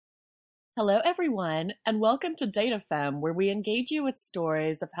Hello, everyone, and welcome to DataFem, where we engage you with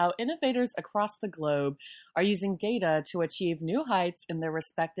stories of how innovators across the globe are using data to achieve new heights in their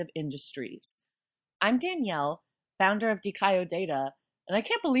respective industries. I'm Danielle, founder of Dikayo Data, and I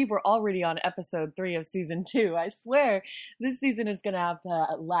can't believe we're already on episode 3 of season 2. I swear this season is going to have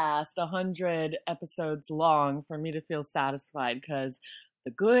to last 100 episodes long for me to feel satisfied because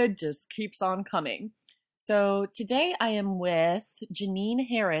the good just keeps on coming. So today I am with Janine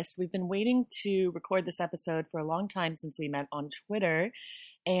Harris. We've been waiting to record this episode for a long time since we met on Twitter.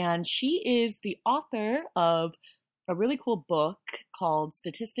 And she is the author of a really cool book called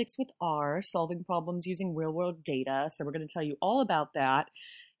Statistics with R, Solving Problems Using Real World Data. So we're going to tell you all about that.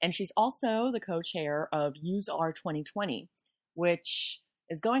 And she's also the co-chair of Use R 2020, which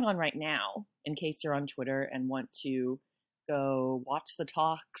is going on right now, in case you're on Twitter and want to go watch the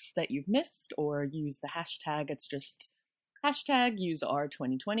talks that you've missed or use the hashtag. It's just hashtag Use R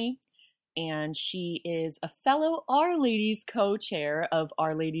 2020. And she is a fellow Our Ladies co-chair of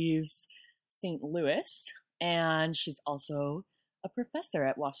Our Ladies St. Louis. And she's also a professor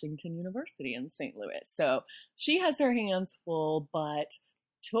at Washington University in St. Louis. So she has her hands full, but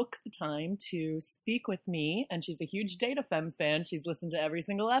took the time to speak with me. And she's a huge DataFem fan. She's listened to every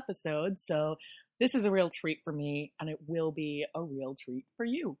single episode. So this is a real treat for me, and it will be a real treat for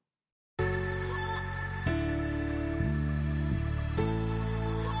you.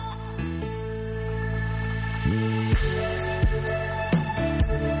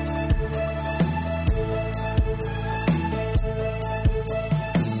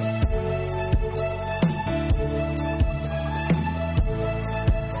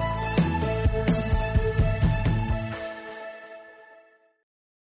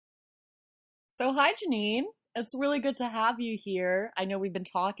 So hi, Janine. It's really good to have you here. I know we've been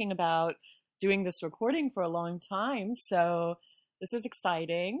talking about doing this recording for a long time, so this is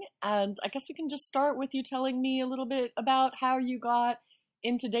exciting. And I guess we can just start with you telling me a little bit about how you got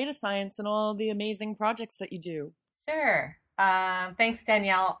into data science and all the amazing projects that you do. Sure. Thanks,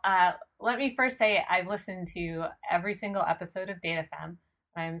 Danielle. Let me first say I've listened to every single episode of DataFem.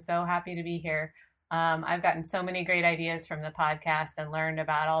 I'm so happy to be here. I've gotten so many great ideas from the podcast and learned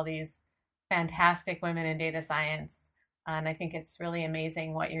about all these fantastic women in data science. And I think it's really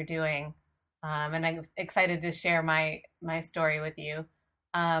amazing what you're doing. And I'm excited to share my story with you.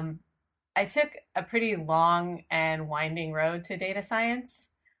 I took a pretty long and winding road to data science.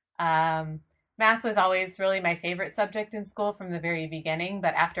 Math was always really my favorite subject in school from the very beginning,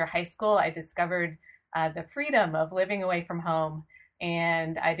 but after high school, I discovered the freedom of living away from home.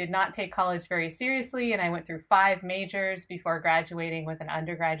 And I did not take college very seriously, and I went through 5 majors before graduating with an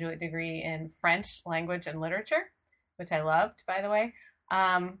undergraduate degree in French language and literature, which I loved, by the way.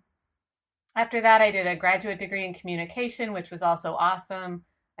 After that, I did a graduate degree in communication, which was also awesome,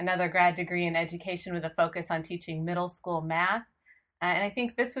 another grad degree in education with a focus on teaching middle school math. And I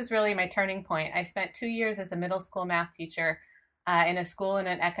think this was really my turning point. I spent 2 years as a middle school math teacher in a school in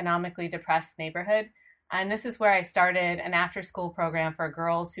an economically depressed neighborhood. And this is where I started an after-school program for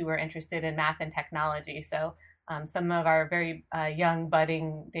girls who were interested in math and technology. So some of our very young,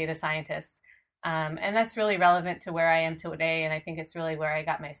 budding data scientists. And that's really relevant to where I am today. And I think it's really where I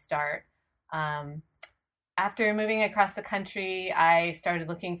got my start. After moving across the country, I started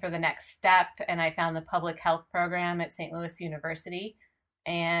looking for the next step. And I found the public health program at St. Louis University.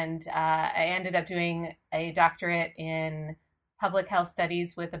 And I ended up doing a doctorate in public health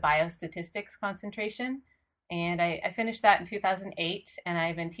studies with a biostatistics concentration. And I finished that in 2008, and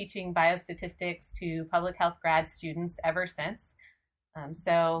I've been teaching biostatistics to public health grad students ever since.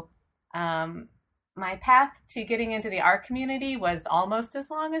 My path to getting into the R community was almost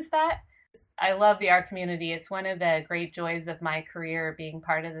as long as that. I love the R community. It's one of the great joys of my career, being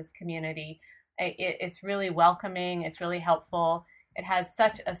part of this community. It's really welcoming. It's really helpful. It has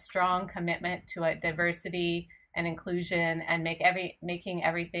such a strong commitment to diversity and inclusion, and making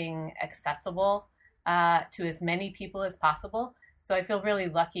everything accessible to as many people as possible. So I feel really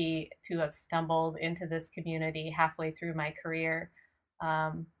lucky to have stumbled into this community halfway through my career.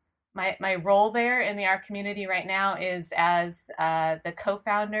 My role there in the R community right now is as the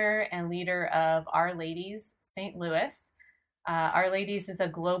co-founder and leader of Our Ladies St. Louis. Our Ladies is a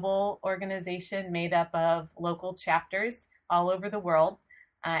global organization made up of local chapters all over the world.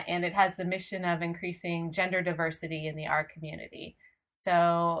 And it has the mission of increasing gender diversity in the R community.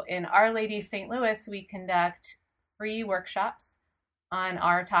 So in Our Ladies St. Louis, we conduct free workshops on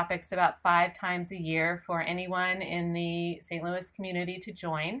our topics about 5 times a year for anyone in the St. Louis community to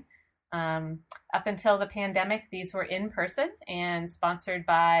join. Up until the pandemic, these were in person and sponsored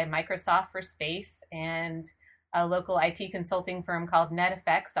by Microsoft for Space and a local IT consulting firm called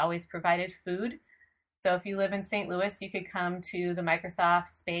NetEffects always provided food. So if you live in St. Louis, you could come to the Microsoft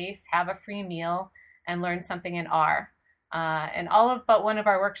space, have a free meal, and learn something in R. And all of but one of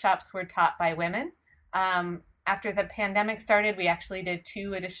our workshops were taught by women. After the pandemic started, we actually did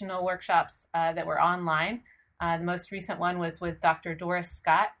 2 additional workshops that were online. The most recent one was with Dr. Doris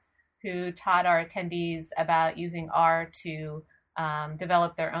Scott, who taught our attendees about using R to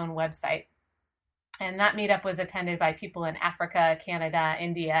develop their own website. And that meetup was attended by people in Africa, Canada,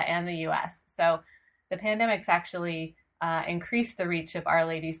 India, and the US. So the pandemic's actually increased the reach of Our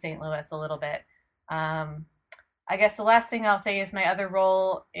Lady St. Louis a little bit. I guess the last thing I'll say is my other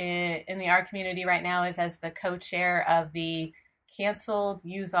role in the R community right now is as the co-chair of the canceled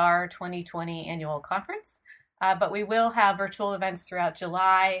UseR 2020 annual conference. But we will have virtual events throughout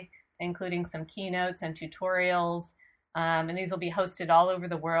July, including some keynotes and tutorials. And these will be hosted all over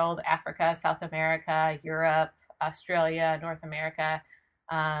the world: Africa, South America, Europe, Australia, North America.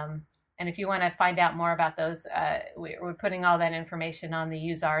 And if you want to find out more about those, we're putting all that information on the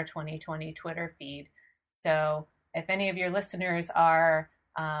UseR 2020 Twitter feed. So if any of your listeners are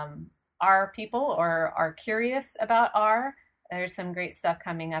R people or are curious about R, there's some great stuff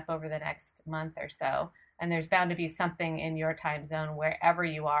coming up over the next month or so. And there's bound to be something in your time zone wherever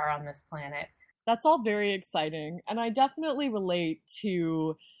you are on this planet. That's all very exciting. And I definitely relate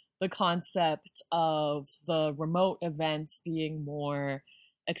to the concept of the remote events being more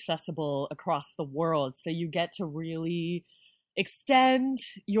accessible across the world. So you get to really extend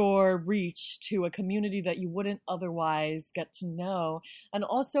your reach to a community that you wouldn't otherwise get to know. And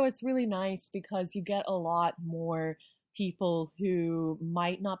also it's really nice because you get a lot more people who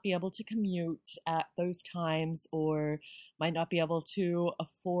might not be able to commute at those times or might not be able to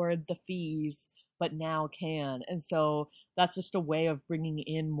afford the fees, but now can. And so that's just a way of bringing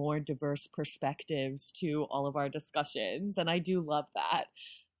in more diverse perspectives to all of our discussions. And I do love that.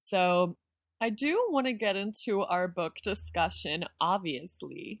 So I do want to get into our book discussion,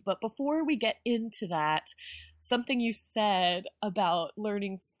 obviously. But before we get into that, something you said about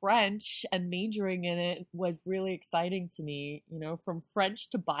learning French and majoring in it was really exciting to me, from French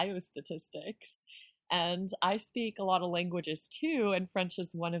to biostatistics. And I speak a lot of languages too, and French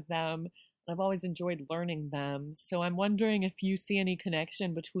is one of them. I've always enjoyed learning them. So I'm wondering if you see any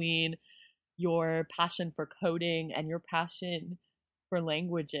connection between your passion for coding and your passion for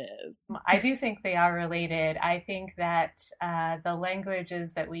languages. I do think they are related. I think that the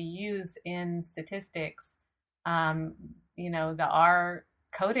languages that we use in statistics, the R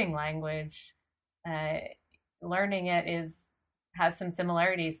coding language, learning it has some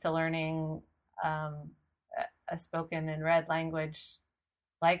similarities to learning a spoken and read language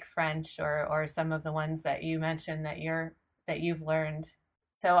like French or some of the ones that you mentioned that you've learned.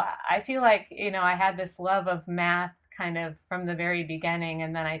 So I feel like, I had this love of math kind of from the very beginning,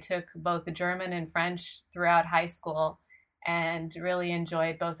 and then I took both German and French throughout high school and really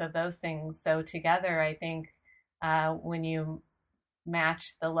enjoyed both of those things. So together, I think when you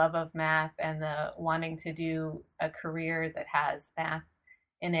match the love of math and the wanting to do a career that has math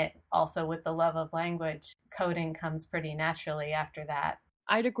in it, also with the love of language, coding comes pretty naturally after that.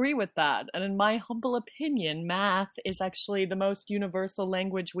 I'd agree with that. And in my humble opinion, math is actually the most universal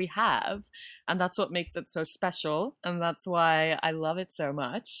language we have. And that's what makes it so special. And that's why I love it so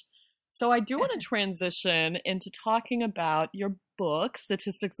much. So I do want to transition into talking about your book,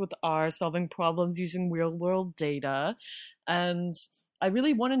 Statistics with R, Solving Problems Using Real-World Data. And I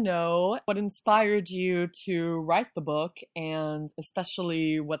really want to know what inspired you to write the book, and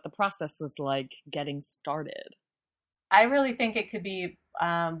especially what the process was like getting started. I really think it could be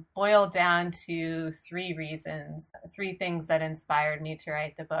boiled down to 3 reasons, 3 things that inspired me to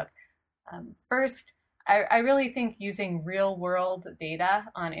write the book. First, I really think using real world data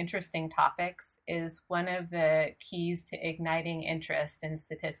on interesting topics is one of the keys to igniting interest in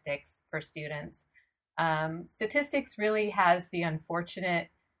statistics for students. Statistics really has the unfortunate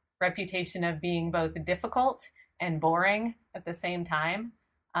reputation of being both difficult and boring at the same time.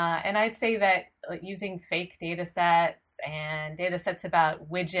 And I'd say that using fake data sets and data sets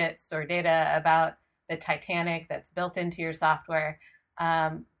about widgets or data about the Titanic that's built into your software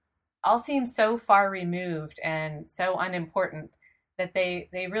all seem so far removed and so unimportant that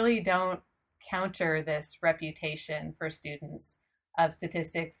they really don't counter this reputation for students of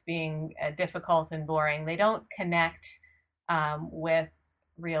statistics being difficult and boring. They don't connect with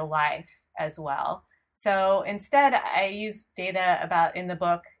real life as well. So instead, I use data about in the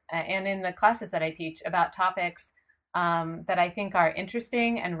book and in the classes that I teach about topics that I think are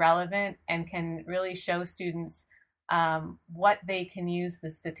interesting and relevant and can really show students what they can use the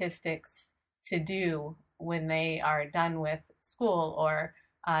statistics to do when they are done with school or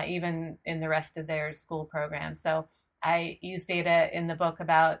even in the rest of their school program. So I use data in the book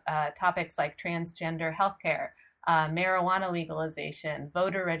about topics like transgender healthcare, marijuana legalization,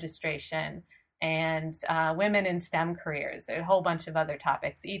 voter registration, and women in STEM careers, a whole bunch of other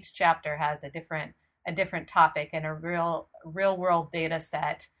topics. Each chapter has a different topic and a real world data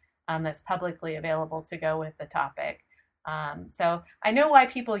set that's publicly available to go with the topic. So I know why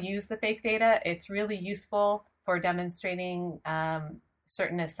people use the fake data. It's really useful for demonstrating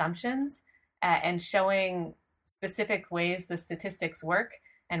certain assumptions and showing specific ways the statistics work.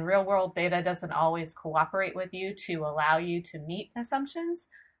 And real world data doesn't always cooperate with you to allow you to meet assumptions.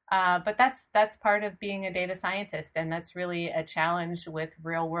 But that's part of being a data scientist, and that's really a challenge with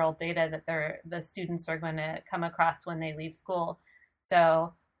real world data that the students are going to come across when they leave school.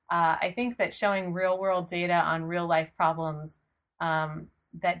 So I think that showing real world data on real life problems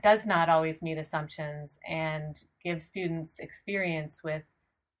that does not always meet assumptions and gives students experience with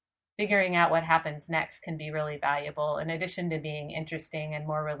figuring out what happens next can be really valuable, in addition to being interesting and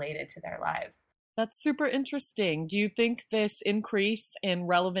more related to their lives. That's super interesting. Do you think this increase in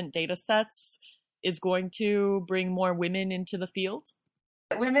relevant data sets is going to bring more women into the field?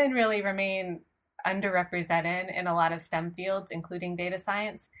 Women really remain underrepresented in a lot of STEM fields, including data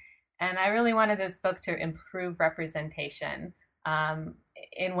science. And I really wanted this book to improve representation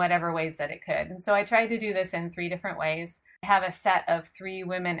in whatever ways that it could. And so I tried to do this in 3 different ways. I have a set of 3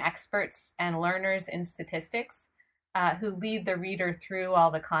 women experts and learners in statistics who lead the reader through all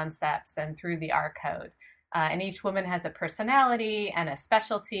the concepts and through the R code. And each woman has a personality and a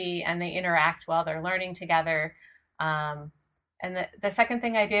specialty, and they interact while they're learning together. And the second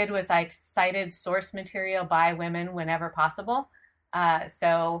thing I did was I cited source material by women whenever possible.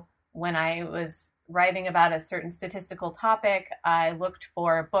 So when I was writing about a certain statistical topic, I looked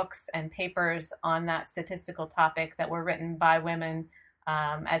for books and papers on that statistical topic that were written by women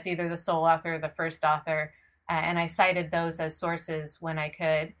as either the sole author or the first author. And I cited those as sources when I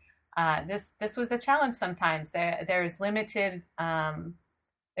could. This was a challenge sometimes. There's limited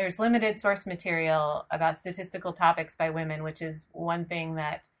source material about statistical topics by women, which is one thing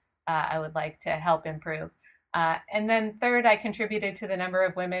that I would like to help improve. And then third, I contributed to the number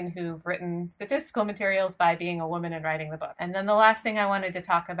of women who've written statistical materials by being a woman and writing the book. And then the last thing I wanted to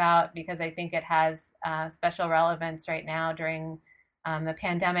talk about, because I think it has special relevance right now during the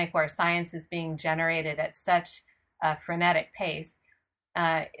pandemic, where science is being generated at such a frenetic pace,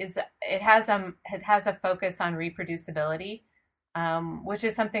 is it has a focus on reproducibility, which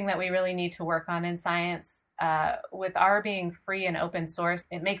is something that we really need to work on in science. With R being free and open source,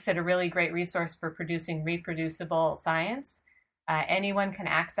 it makes it a really great resource for producing reproducible science. Anyone can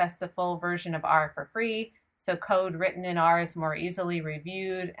access the full version of R for free, so code written in R is more easily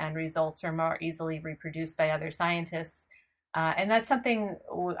reviewed and results are more easily reproduced by other scientists. And that's something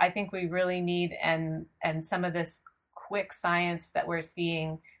I think we really need, and some of this quick science that we're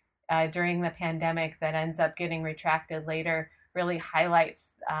seeing during the pandemic that ends up getting retracted later really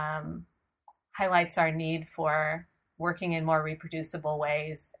highlights our need for working in more reproducible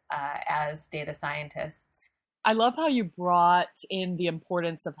ways as data scientists. I love how you brought in the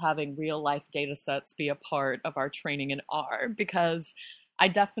importance of having real life data sets be a part of our training in R, because I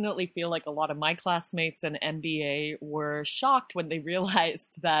definitely feel like a lot of my classmates in MBA were shocked when they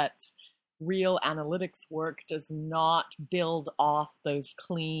realized that real analytics work does not build off those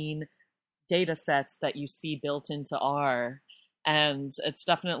clean data sets that you see built into R. And it's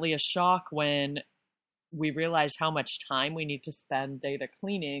definitely a shock when we realize how much time we need to spend data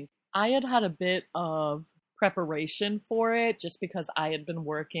cleaning. I had a bit of preparation for it just because I had been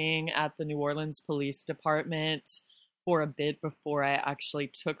working at the New Orleans Police Department for a bit before I actually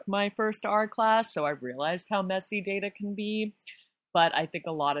took my first R class, so I realized how messy data can be. But I think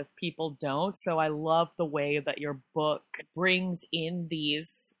a lot of people don't. So I love the way that your book brings in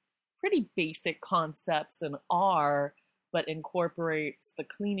these pretty basic concepts in R, but incorporates the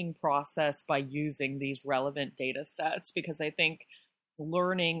cleaning process by using these relevant data sets, because I think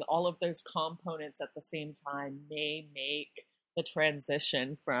learning all of those components at the same time may make the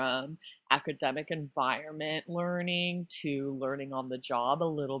transition from academic environment learning to learning on the job a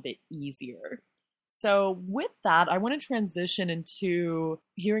little bit easier. So with that, I want to transition into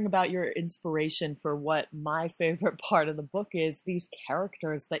hearing about your inspiration for what my favorite part of the book is, these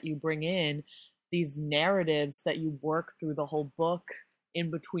characters that you bring in, these narratives that you work through the whole book in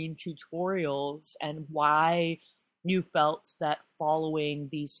between tutorials, and why you felt that following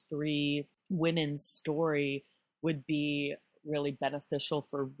these 3 women's story would be really beneficial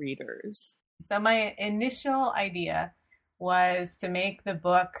for readers. So my initial idea was to make the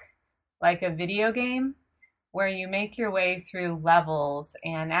book like a video game, where you make your way through levels.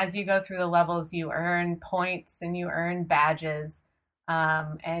 And as you go through the levels, you earn points and you earn badges.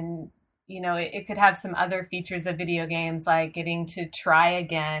 And, it could have some other features of video games like getting to try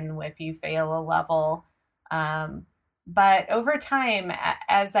again if you fail a level. But over time,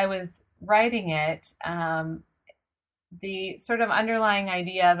 as I was writing it, the sort of underlying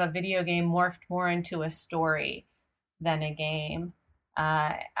idea of a video game morphed more into a story than a game.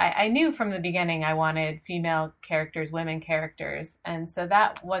 I knew from the beginning I wanted female characters, women characters, and so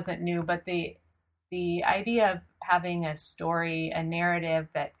that wasn't new. But the idea of having a story, a narrative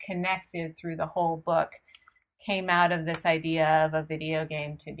that connected through the whole book, came out of this idea of a video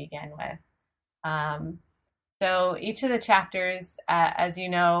game to begin with. So each of the chapters, as you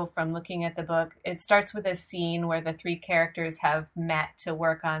know from looking at the book, it starts with a scene where the three characters have met to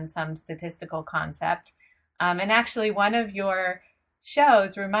work on some statistical concept. And actually, one of your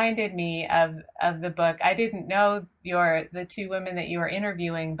shows reminded me of the book. I didn't know the two women that you were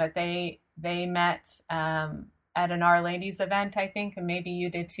interviewing, but they met at an Our Ladies event, I think, and maybe you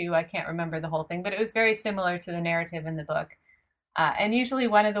did too. I can't remember the whole thing, but it was very similar to the narrative in the book. And usually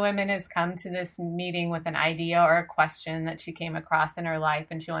one of the women has come to this meeting with an idea or a question that she came across in her life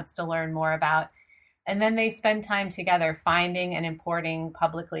and she wants to learn more about. And then they spend time together finding and importing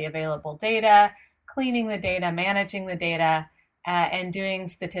publicly available data, cleaning the data, managing the data, and doing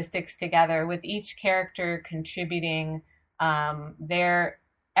statistics together, with each character contributing their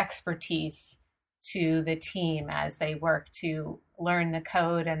expertise to the team as they work to learn the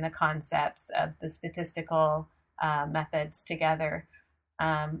code and the concepts of the statistical methods together.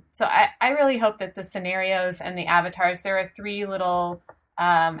 So I really hope that the scenarios and the avatars, there are three little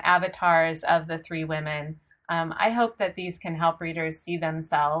avatars of the three women. I hope that these can help readers see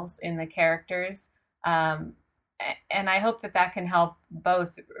themselves in the characters. And I hope that that can help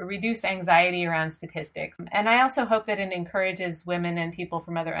both reduce anxiety around statistics. And I also hope that it encourages women and people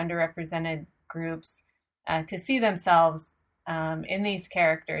from other underrepresented groups to see themselves in these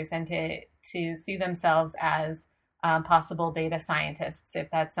characters and to see themselves as possible data scientists, if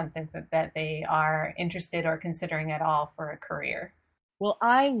that's something that they are interested or considering at all for a career. Well,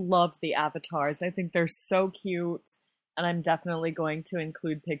 I love the avatars. I think they're so cute. And I'm definitely going to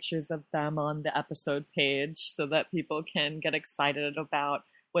include pictures of them on the episode page so that people can get excited about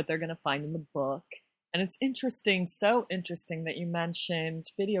what they're going to find in the book. And it's interesting, so interesting that you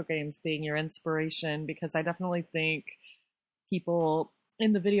mentioned video games being your inspiration, because I definitely think people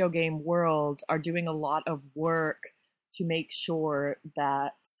in the video game world are doing a lot of work to make sure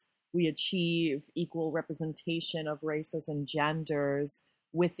that we achieve equal representation of races and genders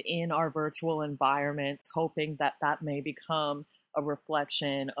within our virtual environments, hoping that that may become a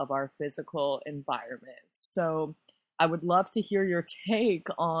reflection of our physical environment. So I would love to hear your take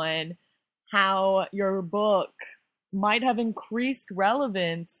on how your book might have increased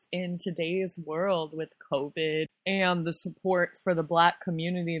relevance in today's world with COVID and the support for the Black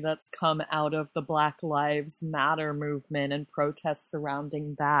community that's come out of the Black Lives Matter movement and protests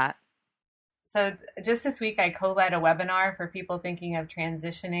surrounding that. So just this week, I co-led a webinar for people thinking of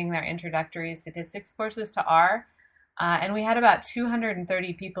transitioning their introductory statistics courses to R. And we had about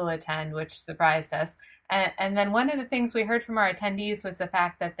 230 people attend, which surprised us. And then one of the things we heard from our attendees was the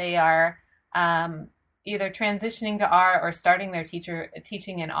fact that they are either transitioning to R or starting their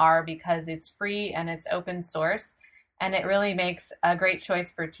teaching in R because it's free and it's open source. And it really makes a great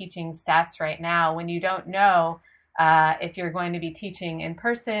choice for teaching stats right now when you don't know if you're going to be teaching in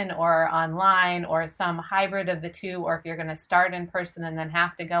person or online or some hybrid of the two, or if you're going to start in person and then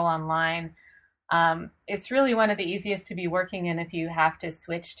have to go online. It's really one of the easiest to be working in if you have to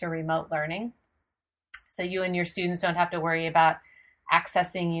switch to remote learning. So you and your students don't have to worry about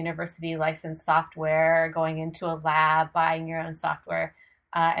accessing university licensed software, going into a lab, buying your own software.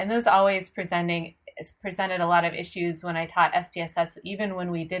 And those always presented a lot of issues when I taught SPSS, even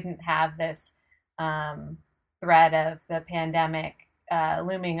when we didn't have this threat of the pandemic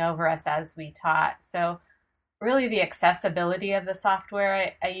looming over us as we taught. So really the accessibility of the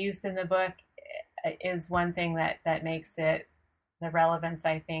software I used in the book is one thing that makes it, the relevance,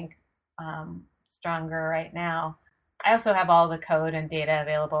 I think, stronger right now. I also have all the code and data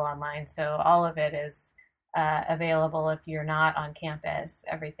available online, so all of it is available if you're not on campus.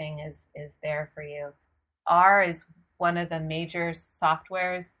 Everything is there for you. R is one of the major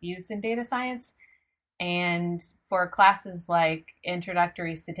softwares used in data science. And for classes like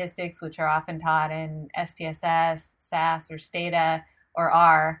introductory statistics, which are often taught in SPSS, SAS, or Stata, or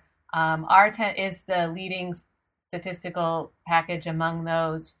R, R is the leading statistical package among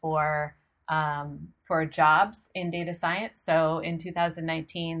those for jobs in data science. So in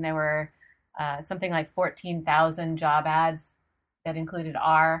 2019, there were something like 14,000 job ads that included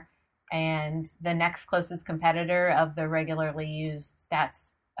R. And the next closest competitor of the regularly used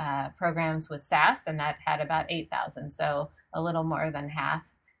stats programs was SAS, and that had about 8,000, so a little more than half.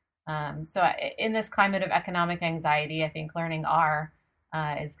 So in this climate of economic anxiety, I think learning R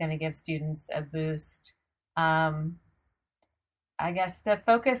is going to give students a boost. I guess the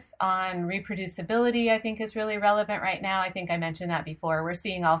focus on reproducibility, I think, is really relevant right now. I think I mentioned that before. We're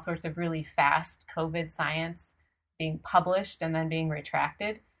seeing all sorts of really fast COVID science being published and then being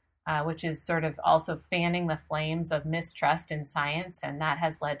retracted, which is sort of also fanning the flames of mistrust in science. And that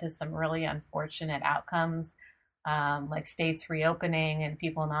has led to some really unfortunate outcomes, like states reopening and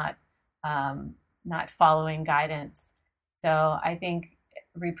people not following guidance. So I think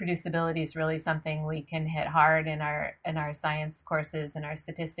reproducibility is really something we can hit hard in our science courses and our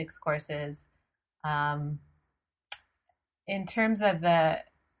statistics courses. In terms of the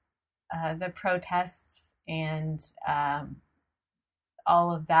protests and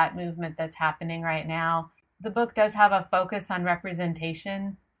all of that movement that's happening right now, the book does have a focus on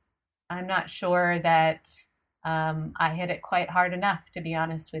representation. I'm not sure that I hit it quite hard enough, to be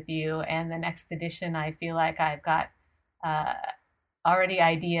honest with you. And the next edition, I feel like I've got already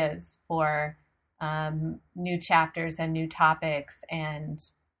ideas for new chapters and new topics and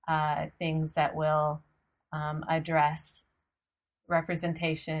things that will address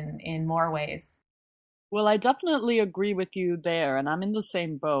representation in more ways. Well, I definitely agree with you there, and I'm in the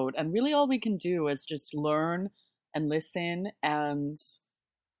same boat. And really, all we can do is just learn and listen and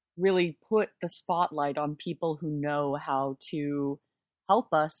really put the spotlight on people who know how to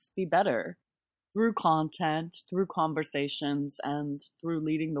help us be better through content, through conversations, and through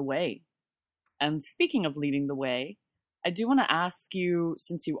leading the way. And speaking of leading the way, I do want to ask you,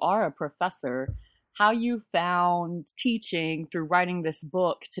 since you are a professor, how you found teaching through writing this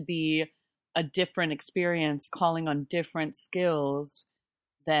book to be a different experience, calling on different skills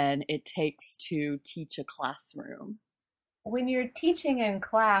than it takes to teach a classroom. When you're teaching in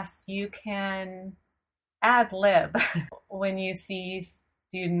class, you can ad lib when you see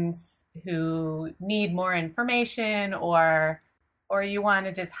students who need more information or you want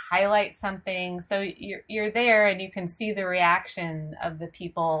to just highlight something. So you're there and you can see the reaction of the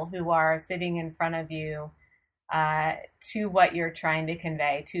people who are sitting in front of you to what you're trying to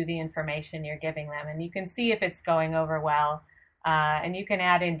convey, to the information you're giving them. And you can see if it's going over well, and you can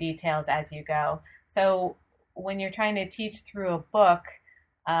add in details as you go. So when you're trying to teach through a book,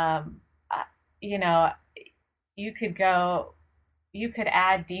 you know, you could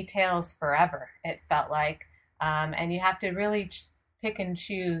add details forever, it felt like. And you have to really pick and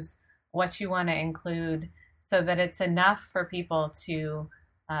choose what you want to include so that it's enough for people to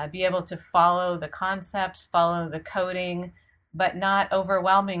be able to follow the concepts, follow the coding, but not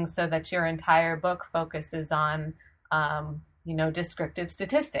overwhelming so that your entire book focuses on, descriptive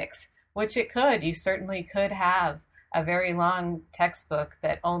statistics, which it could. You certainly could have a very long textbook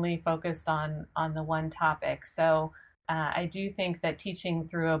that only focused on the one topic. So I do think that teaching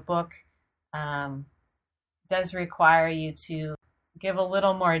through a book does require you to give a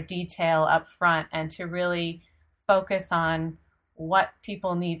little more detail up front and to really focus on what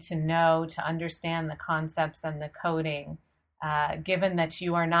people need to know to understand the concepts and the coding, given that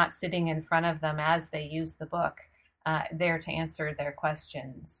you are not sitting in front of them as they use the book, there to answer their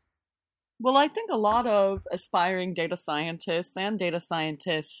questions. Well, I think a lot of aspiring data scientists and data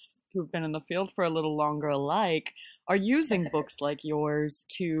scientists who've been in the field for a little longer alike are using books like yours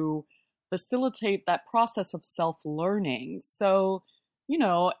to facilitate that process of self-learning. So,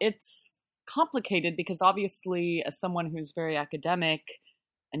 it's complicated because obviously as someone who's very academic,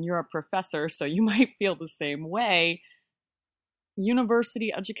 and you're a professor, so you might feel the same way,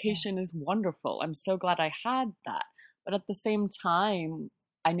 university education is wonderful. I'm so glad I had that. But at the same time,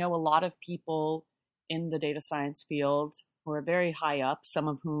 I know a lot of people in the data science field who are very high up, some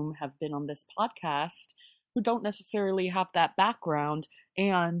of whom have been on this podcast, who don't necessarily have that background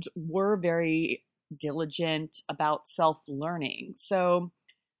and were very diligent about self-learning. So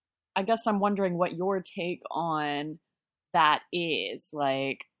I guess I'm wondering what your take on that is.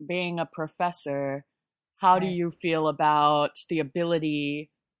 Like, being a professor, how do you feel about the ability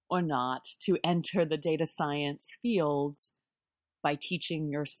or not to enter the data science field by teaching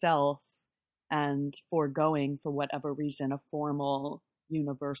yourself and foregoing, for whatever reason, a formal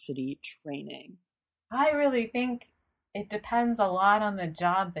university training? I really think it depends a lot on the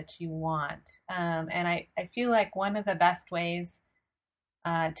job that you want. And I feel like one of the best ways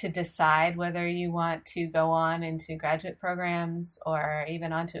to decide whether you want to go on into graduate programs or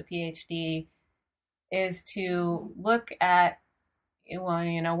even onto a PhD is to look at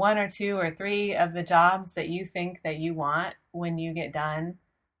one or two or three of the jobs that you think that you want when you get done,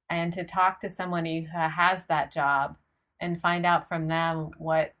 and to talk to someone who has that job and find out from them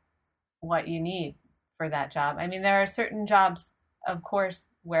what you need for that job. I mean, there are certain jobs, of course,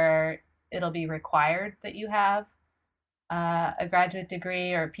 where it'll be required that you have a graduate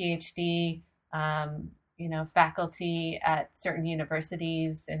degree or a PhD. Faculty at certain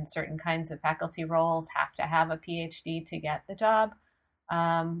universities in certain kinds of faculty roles have to have a PhD to get the job.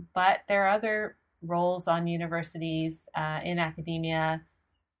 But there are other roles on universities in academia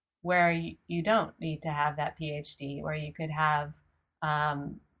where you don't need to have that PhD, where you could have,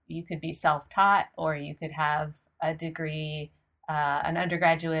 you could be self-taught, or you could have a degree, an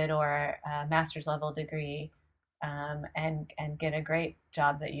undergraduate or a master's level degree, and get a great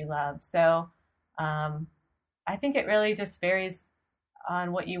job that you love. So I think it really just varies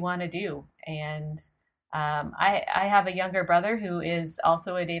on what you want to do. And I have a younger brother who is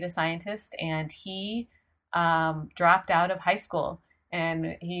also a data scientist, and he dropped out of high school,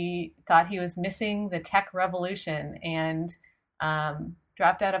 and he thought he was missing the tech revolution, and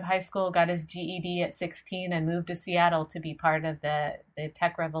dropped out of high school, got his GED at 16, and moved to Seattle to be part of the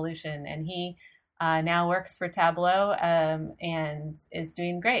tech revolution. And he now works for Tableau and is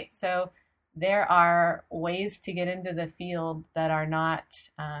doing great. So there are ways to get into the field that are not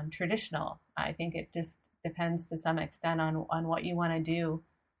traditional. I think it just depends to some extent on what you want to do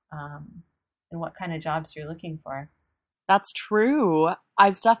and what kind of jobs you're looking for. That's true.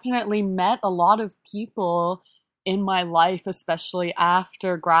 I've definitely met a lot of people in my life, especially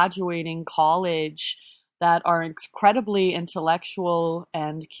after graduating college, that are incredibly intellectual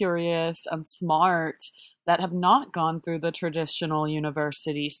and curious and smart, that have not gone through the traditional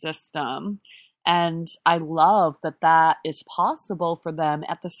university system. And I love that that is possible for them.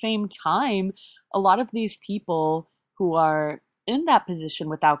 At the same time, a lot of these people who are in that position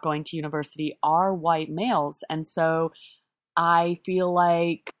without going to university are white males. And so I feel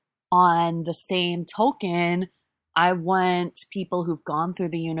like, on the same token, I want people who've gone through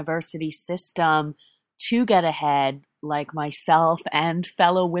the university system to get ahead, like myself and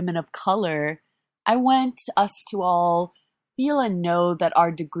fellow women of color. I want us to all feel and know that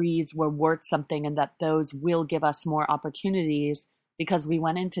our degrees were worth something, and that those will give us more opportunities because we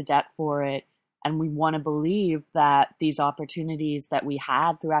went into debt for it. And we want to believe that these opportunities that we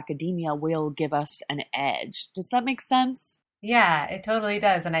had through academia will give us an edge. Does that make sense? Yeah, it totally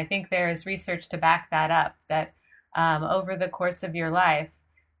does. And I think there is research to back that up, that over the course of your life,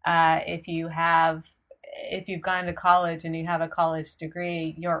 if you've gone to college and you have a college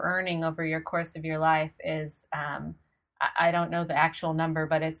degree, your earning over your course of your life is, I don't know the actual number,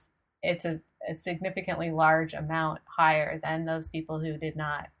 but it's a significantly large amount higher than those people who did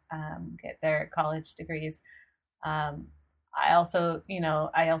not get their college degrees. I also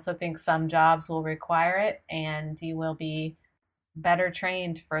think some jobs will require it, and you will be better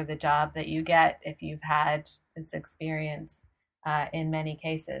trained for the job that you get if you've had this experience in many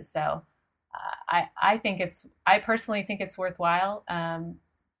cases. So I personally think it's worthwhile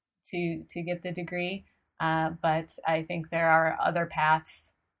to get the degree, but I think there are other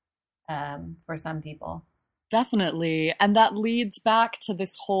paths for some people. Definitely. And that leads back to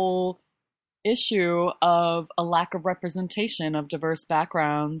this whole issue of a lack of representation of diverse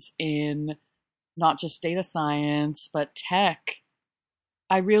backgrounds in not just data science, but tech.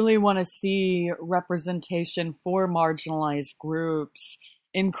 I really want to see representation for marginalized groups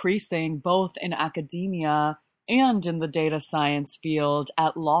increasing both in academia and in the data science field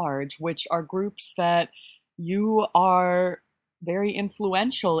at large, which are groups that you are very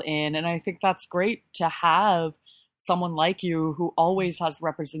influential in. And I think that's great to have someone like you who always has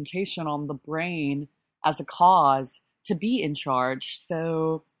representation on the brain as a cause to be in charge.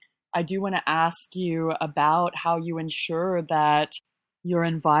 So I do want to ask you about how you ensure that your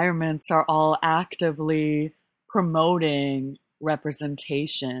environments are all actively promoting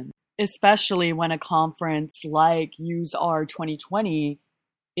representation, especially when a conference like UseR 2020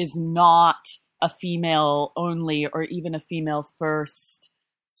 is not a female only or even a female first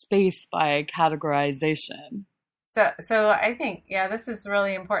space by categorization. So I think, yeah, this is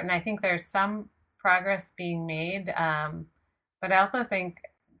really important. I think there's some progress being made, but I also think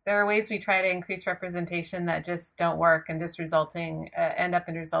there are ways we try to increase representation that just don't work and just end up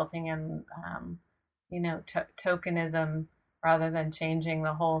resulting in tokenism rather than changing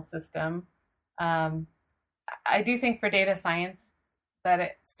the whole system. I do think for data science that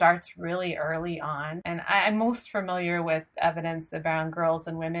it starts really early on, and I'm most familiar with evidence around girls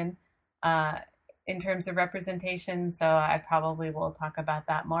and women in terms of representation, so I probably will talk about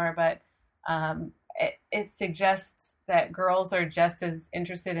that more. But it suggests that girls are just as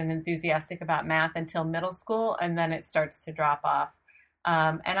interested and enthusiastic about math until middle school, and then it starts to drop off.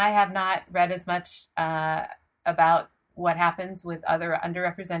 And I have not read as much about what happens with other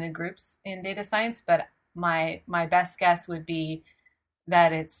underrepresented groups in data science, but my best guess would be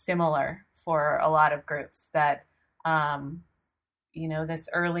that it's similar for a lot of groups, that this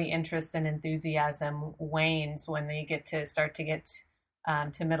early interest and enthusiasm wanes when they start to get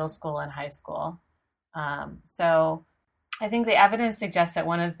to middle school and high school. So I think the evidence suggests that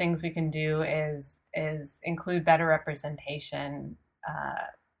one of the things we can do is include better representation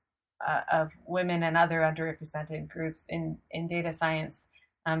of women and other underrepresented groups in data science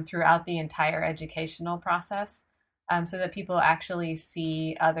throughout the entire educational process, so that people actually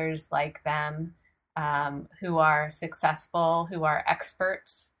see others like them who are successful, who are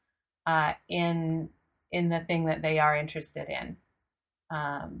experts in the thing that they are interested in.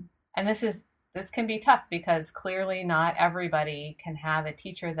 And this can be tough because clearly not everybody can have a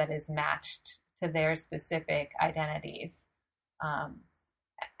teacher that is matched to their specific identities.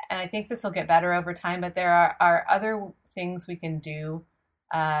 And I think this will get better over time, but there are other things we can do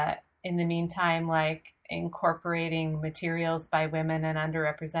in the meantime, like incorporating materials by women and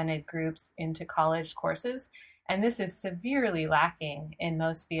underrepresented groups into college courses. And this is severely lacking in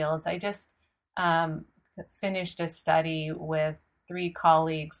most fields. I just finished a study with 3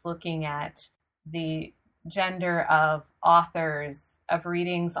 colleagues looking at the gender of authors of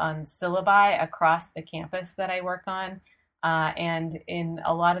readings on syllabi across the campus that I work on. And in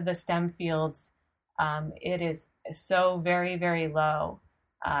a lot of the STEM fields, it is so very, very low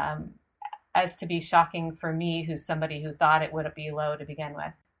as to be shocking for me, who's somebody who thought it would be low to begin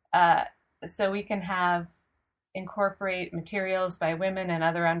with. So we can incorporate materials by women and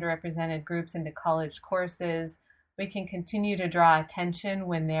other underrepresented groups into college courses. We can continue to draw attention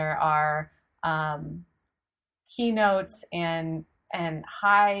when there are keynotes and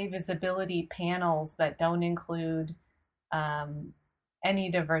high visibility panels that don't include any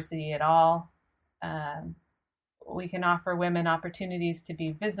diversity at all. We can offer women opportunities to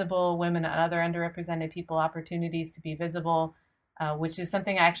be visible, women and other underrepresented people opportunities to be visible, which is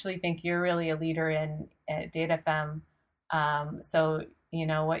something I actually think you're really a leader in at DataFem. So,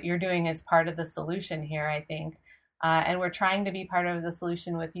 what you're doing is part of the solution here, I think. And we're trying to be part of the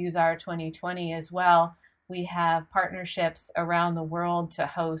solution with USAR 2020 as well. We have partnerships around the world to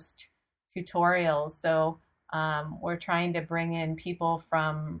host tutorials. So we're trying to bring in people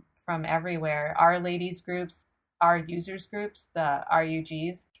from everywhere. Our ladies groups, our users groups, the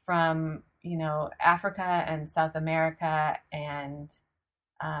RUGs from Africa and South America and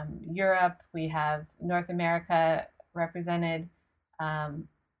Europe. We have North America represented.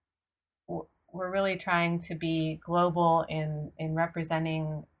 We're really trying to be global in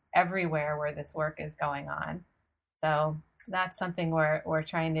representing everywhere where this work is going on. So that's something we're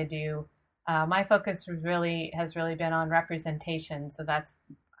trying to do. My focus has really been on representation. So that's,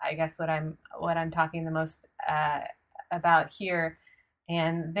 I guess, what I'm talking the most about here.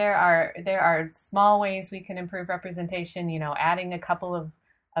 And there are small ways we can improve representation. Adding a couple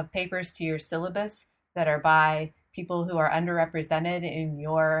of papers to your syllabus that are by people who are underrepresented in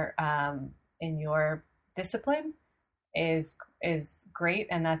your discipline is great,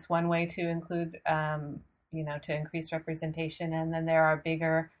 and that's one way to include to increase representation. And then there are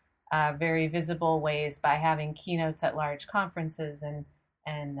bigger, very visible ways by having keynotes at large conferences and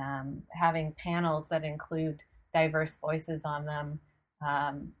having panels that include diverse voices on them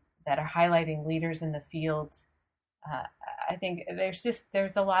that are highlighting leaders in the fields. I think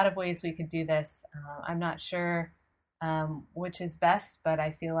there's a lot of ways we could do this. I'm not sure which is best, but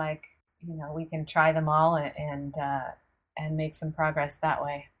I feel like we can try them all and make some progress that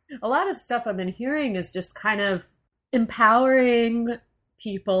way. A lot of stuff I've been hearing is just kind of empowering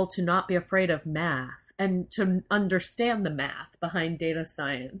people to not be afraid of math and to understand the math behind data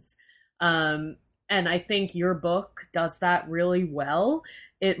science. And I think your book does that really well.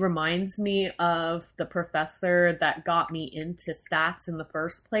 It reminds me of the professor that got me into stats in the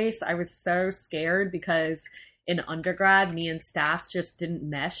first place. I was so scared because in undergrad, me and stats just didn't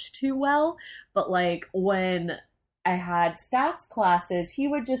mesh too well. But when I had stats classes, he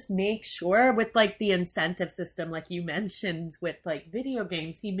would just make sure with the incentive system, like you mentioned with video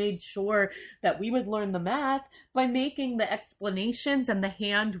games, he made sure that we would learn the math by making the explanations and the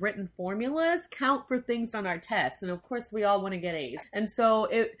handwritten formulas count for things on our tests. And of course we all want to get A's. And so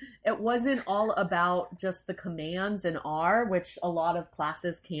it wasn't all about just the commands in R, which a lot of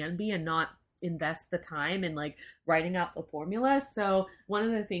classes can be, and not invest the time in writing out the formulas. So one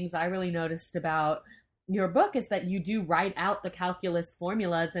of the things I really noticed about your book is that you do write out the calculus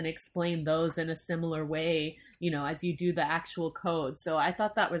formulas and explain those in a similar way, as you do the actual code. So I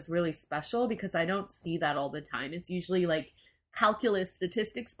thought that was really special because I don't see that all the time. It's usually like calculus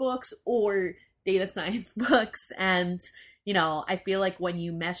statistics books or data science books. And, I feel like when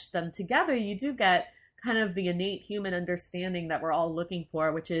you mesh them together, you do get kind of the innate human understanding that we're all looking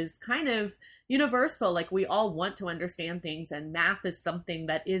for, which is kind of universal. Like we all want to understand things, and math is something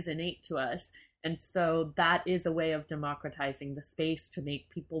that is innate to us. And so that is a way of democratizing the space to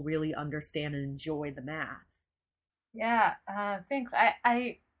make people really understand and enjoy the math. Yeah, thanks.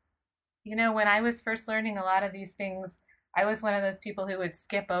 When I was first learning a lot of these things, I was one of those people who would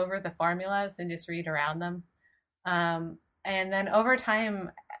skip over the formulas and just read around them. And then over time,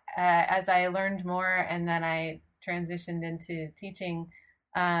 as I learned more and then I transitioned into teaching,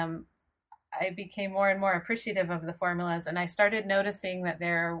 I became more and more appreciative of the formulas. And I started noticing that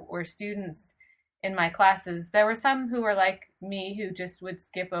there were students in my classes. There were some who were like me who just would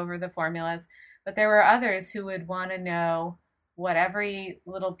skip over the formulas, but there were others who would want to know what every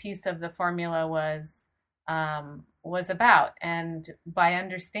little piece of the formula was about. And by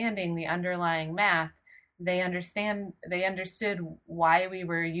understanding the underlying math, they understood why we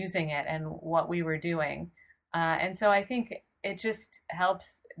were using it and what we were doing. And so I think it just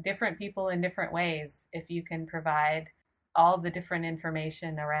helps different people in different ways if you can provide all the different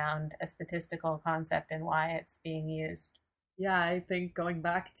information around a statistical concept and why it's being used. Yeah, I think going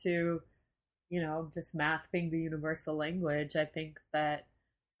back to, just math being the universal language, I think that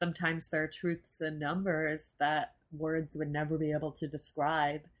sometimes there are truths in numbers that words would never be able to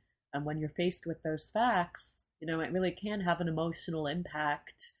describe. And when you're faced with those facts, it really can have an emotional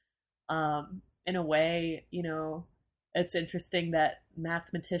impact. In a way, it's interesting that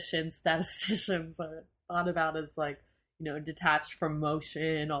mathematicians, statisticians are thought about as like, detached from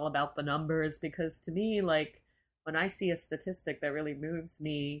motion, all about the numbers. Because to me, like, when I see a statistic that really moves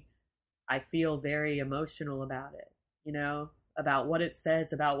me, I feel very emotional about it, about what it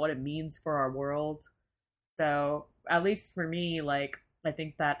says, about what it means for our world. So, at least for me, like, I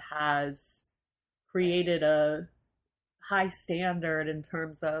think that has created a high standard in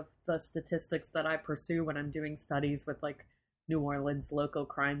terms of the statistics that I pursue when I'm doing studies with like New Orleans local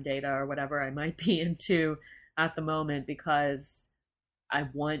crime data or whatever I might be into at the moment, because I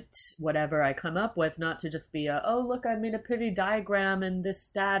want whatever I come up with not to just be oh, look, I made a pretty diagram and this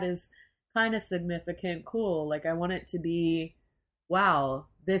stat is kind of significant, cool. Like, I want it to be, wow,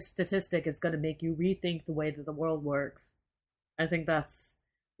 this statistic is going to make you rethink the way that the world works. I think that's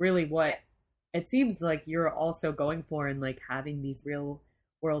really what it seems like you're also going for in like having these real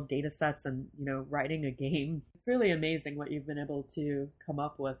world data sets and, writing a game. It's really amazing what you've been able to come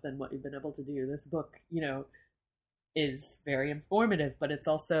up with and what you've been able to do. This book, is very informative, but it's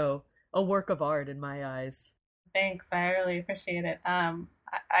also a work of art in my eyes. Thanks. I really appreciate it.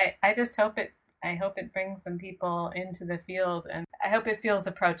 I just hope I hope it brings some people into the field, and I hope it feels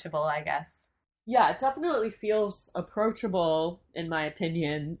approachable, I guess. Yeah, it definitely feels approachable in my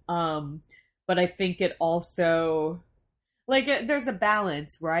opinion. But I think it also, like, there's a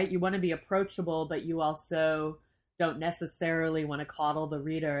balance, right? You want to be approachable, but you also don't necessarily want to coddle the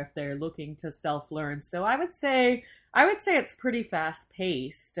reader if they're looking to self-learn. So I would say it's pretty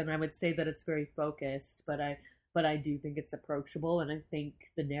fast-paced, and I would say that it's very focused, but I do think it's approachable, and I think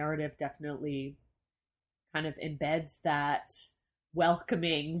the narrative definitely kind of embeds that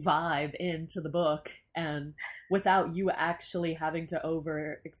welcoming vibe into the book, and without you actually having to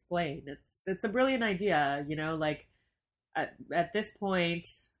over explain. It's a brilliant idea, like at this point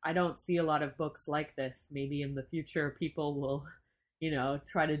I don't see a lot of books like this. Maybe in the future people will,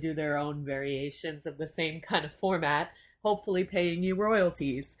 try to do their own variations of the same kind of format, hopefully paying you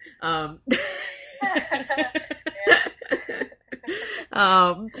royalties.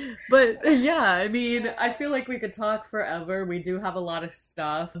 But yeah, I mean, I feel like we could talk forever. We do have a lot of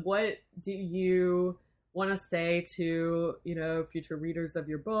stuff. What do you want to say to, future readers of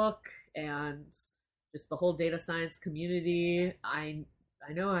your book and just the whole data science community? I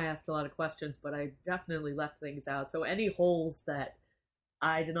know I asked a lot of questions, but I definitely left things out. So any holes that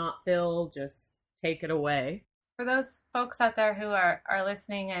I did not fill, just take it away. For those folks out there who are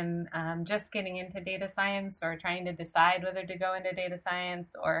listening and just getting into data science, or trying to decide whether to go into data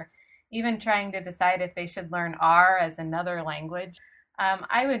science, or even trying to decide if they should learn R as another language,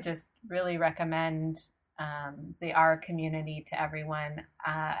 I would just really recommend the R community to everyone.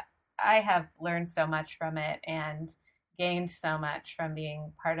 I have learned so much from it and gained so much from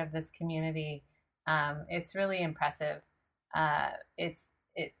being part of this community. It's really impressive. It's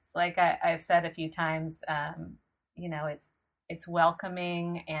like I've said a few times, it's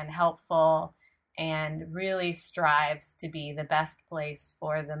welcoming and helpful, and really strives to be the best place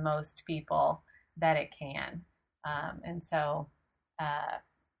for the most people that it can. And so,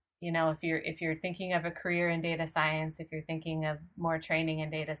 if you're thinking of a career in data science, if you're thinking of more training in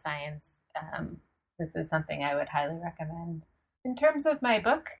data science, this is something I would highly recommend. In terms of my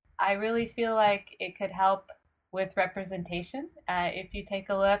book, I really feel like it could help with representation. If you take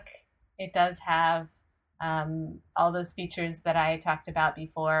a look, it does have all those features that I talked about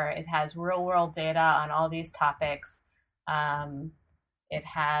before. It has real world data on all these topics. It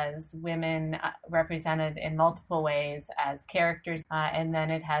has women represented in multiple ways as characters, and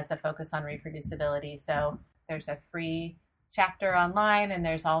then it has a focus on reproducibility. So there's a free chapter online, and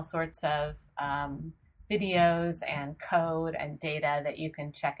there's all sorts of videos and code and data that you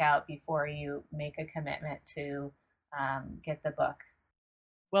can check out before you make a commitment to get the book.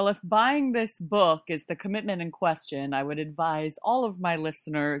 Well, if buying this book is the commitment in question, I would advise all of my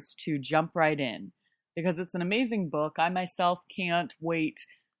listeners to jump right in, because it's an amazing book. I myself can't wait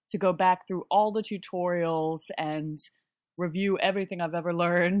to go back through all the tutorials and review everything I've ever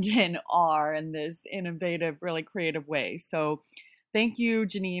learned in R in this innovative, really creative way. So thank you,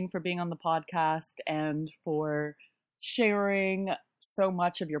 Janine, for being on the podcast and for sharing so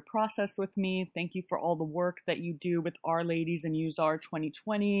much of your process with me. Thank you for all the work that you do with R-Ladies and Use R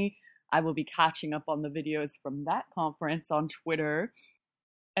 2020. I will be catching up on the videos from that conference on Twitter.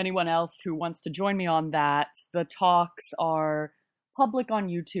 Anyone else who wants to join me on that, the talks are public on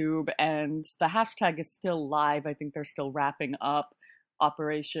YouTube and the hashtag is still live. I think they're still wrapping up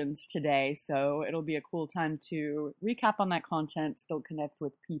operations today, so it'll be a cool time to recap on that content, still connect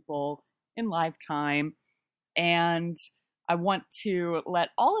with people in live time. And I want to let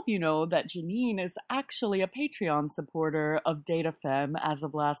all of you know that Janine is actually a Patreon supporter of DataFem as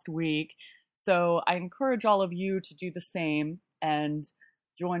of last week. So I encourage all of you to do the same and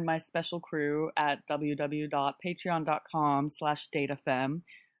join my special crew at www.patreon.com/datafem.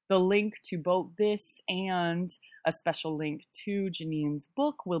 The link to both this and a special link to Janine's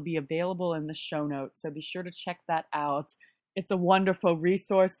book will be available in the show notes, so be sure to check that out. It's a wonderful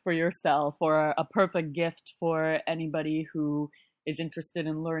resource for yourself, or a perfect gift for anybody who is interested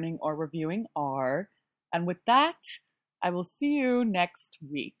in learning or reviewing R. And with that, I will see you next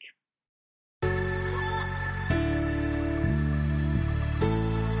week.